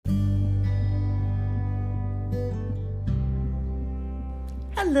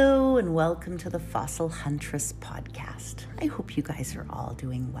Hello and welcome to the Fossil Huntress podcast. I hope you guys are all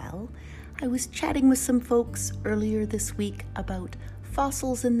doing well. I was chatting with some folks earlier this week about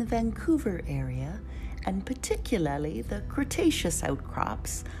fossils in the Vancouver area and particularly the Cretaceous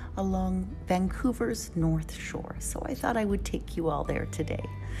outcrops along Vancouver's North Shore. So I thought I would take you all there today.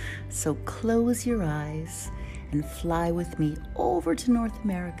 So close your eyes and fly with me over to North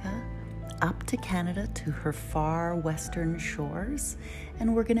America, up to Canada to her far western shores,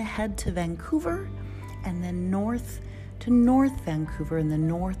 and we're going to head to Vancouver and then north to North Vancouver in the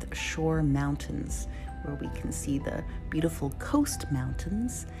North Shore Mountains, where we can see the beautiful Coast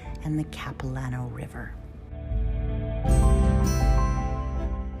Mountains and the Capilano River.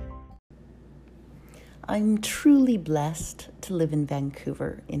 I'm truly blessed to live in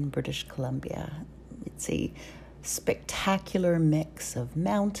Vancouver in British Columbia. It's a spectacular mix of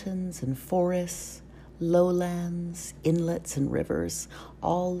mountains and forests, lowlands, inlets and rivers,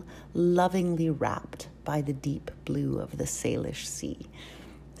 all lovingly wrapped by the deep blue of the Salish Sea.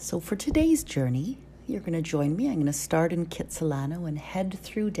 So for today's journey, you're going to join me. I'm going to start in Kitsilano and head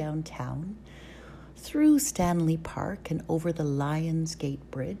through downtown, through Stanley Park and over the Lions Gate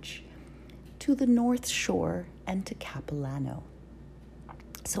Bridge to the North Shore and to Capilano.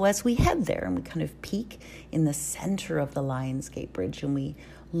 So as we head there and we kind of peak in the center of the Lions Gate Bridge and we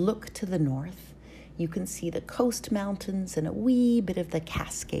look to the north, you can see the Coast Mountains and a wee bit of the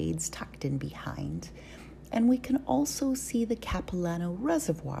Cascades tucked in behind. And we can also see the Capilano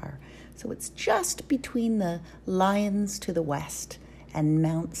Reservoir. So it's just between the Lions to the west and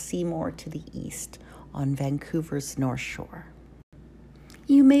Mount Seymour to the east on Vancouver's North Shore.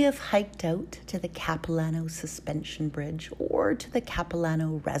 You may have hiked out to the Capilano Suspension Bridge or to the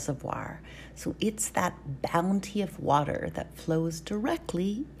Capilano Reservoir. So it's that bounty of water that flows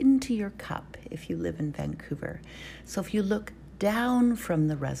directly into your cup if you live in Vancouver. So if you look down from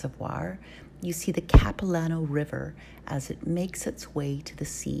the reservoir, you see the Capilano River as it makes its way to the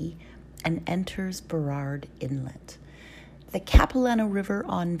sea and enters Burrard Inlet. The Capilano River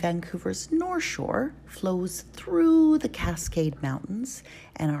on Vancouver's North Shore flows through the Cascade Mountains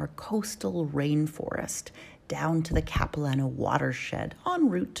and our coastal rainforest down to the Capilano watershed en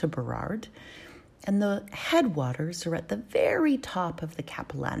route to Burrard. And the headwaters are at the very top of the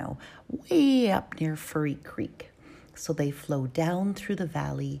Capilano, way up near Furry Creek. So they flow down through the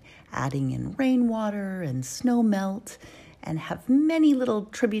valley, adding in rainwater and snow melt, and have many little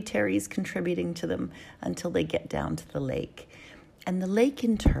tributaries contributing to them until they get down to the lake. And the lake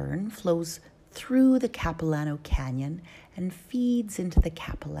in turn flows through the Capilano Canyon and feeds into the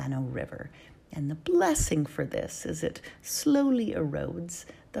Capilano River. And the blessing for this is it slowly erodes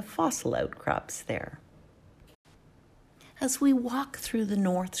the fossil outcrops there. As we walk through the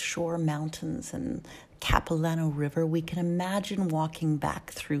North Shore Mountains and Capilano River, we can imagine walking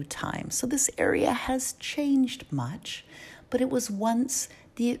back through time. So this area has changed much, but it was once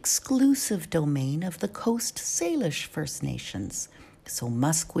the exclusive domain of the Coast Salish First Nations. So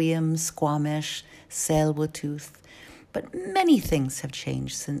Musqueam, Squamish, Tsleil-Waututh. But many things have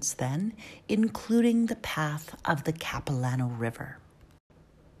changed since then, including the path of the Capilano River.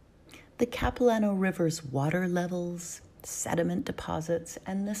 The Capilano River's water levels, sediment deposits,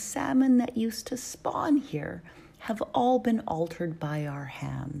 and the salmon that used to spawn here have all been altered by our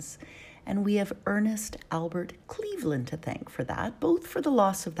hands. And we have Ernest Albert Cleveland to thank for that, both for the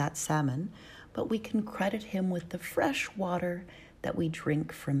loss of that salmon, but we can credit him with the fresh water that we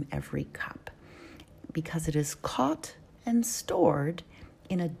drink from every cup, because it is caught and stored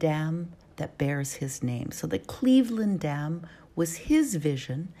in a dam that bears his name. So the Cleveland Dam was his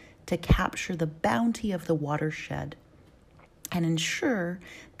vision to capture the bounty of the watershed and ensure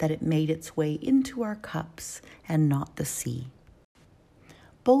that it made its way into our cups and not the sea.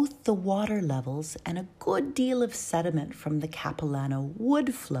 Both the water levels and a good deal of sediment from the Capilano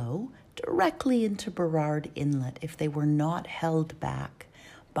would flow directly into Burrard Inlet if they were not held back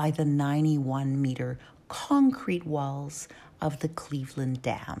by the 91-meter concrete walls of the Cleveland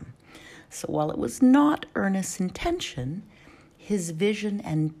Dam. So while it was not Ernest's intention, his vision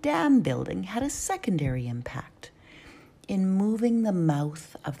and dam building had a secondary impact. In moving the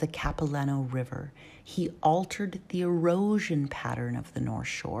mouth of the Capilano River, he altered the erosion pattern of the North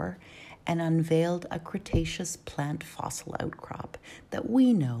Shore and unveiled a Cretaceous plant fossil outcrop that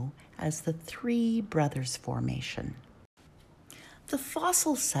we know as the Three Brothers Formation. The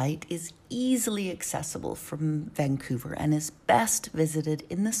fossil site is easily accessible from Vancouver and is best visited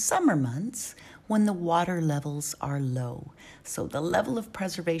in the summer months when the water levels are low. So the level of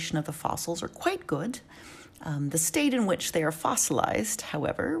preservation of the fossils are quite good. The state in which they are fossilized,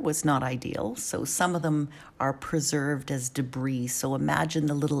 however, was not ideal, so some of them are preserved as debris. So imagine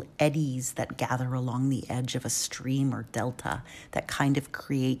the little eddies that gather along the edge of a stream or delta that kind of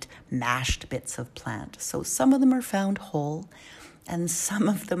create mashed bits of plant. So some of them are found whole, and some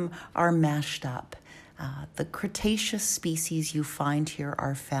of them are mashed up. The Cretaceous species you find here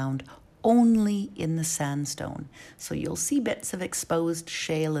are found only in the sandstone. So you'll see bits of exposed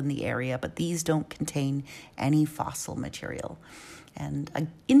shale in the area, but these don't contain any fossil material. And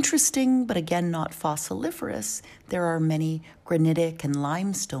interesting, but again not fossiliferous, there are many granitic and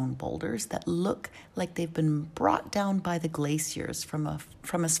limestone boulders that look like they've been brought down by the glaciers from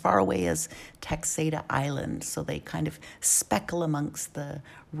as far away as Texada Island. So they kind of speckle amongst the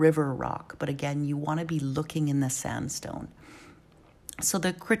river rock. But again, you want to be looking in the sandstone. So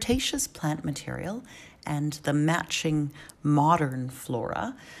the Cretaceous plant material and the matching modern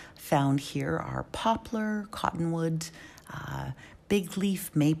flora found here are poplar, cottonwood, big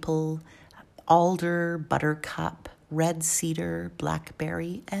leaf maple, alder, buttercup, red cedar,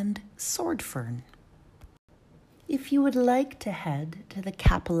 blackberry, and sword fern. If you would like to head to the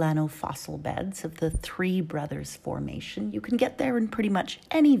Capilano fossil beds of the Three Brothers Formation, you can get there in pretty much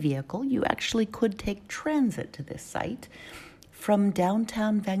any vehicle. You actually could take transit to this site. From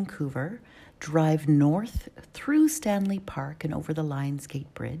downtown Vancouver, drive north through Stanley Park and over the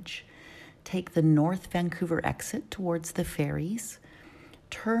Lionsgate Bridge, take the North Vancouver exit towards the ferries,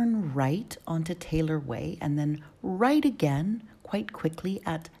 turn right onto Taylor Way, and then right again quite quickly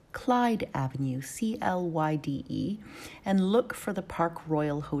at Clyde Avenue, Clyde, and look for the Park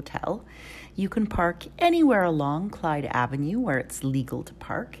Royal Hotel. You can park anywhere along Clyde Avenue where it's legal to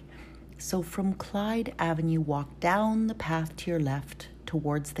park. So from Clyde Avenue, walk down the path to your left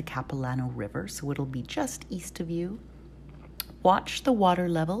towards the Capilano River, so it'll be just east of you. Watch the water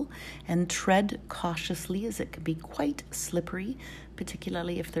level and tread cautiously as it can be quite slippery,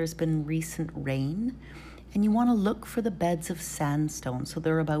 particularly if there's been recent rain. And you want to look for the beds of sandstone. So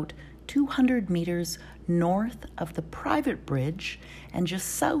they're about 200 meters north of the private bridge and just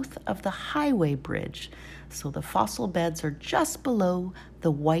south of the highway bridge. So the fossil beds are just below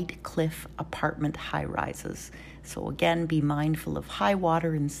the White Cliff apartment high-rises. So again, be mindful of high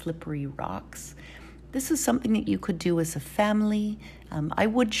water and slippery rocks. This is something that you could do as a family. I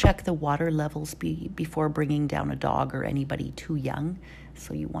would check the water levels before bringing down a dog or anybody too young.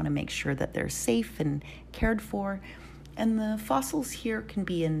 So you want to make sure that they're safe and cared for. And the fossils here can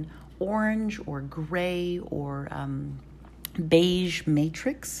be in orange or gray or beige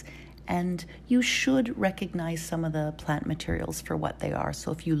matrix. And you should recognize some of the plant materials for what they are.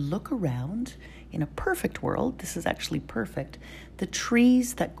 So if you look around, in a perfect world, this is actually perfect, the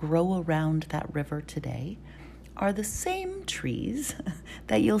trees that grow around that river today are the same trees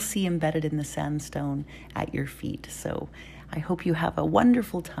that you'll see embedded in the sandstone at your feet. So I hope you have a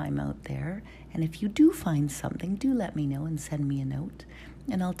wonderful time out there. And if you do find something, do let me know and send me a note.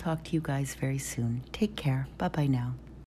 And I'll talk to you guys very soon. Take care. Bye-bye now.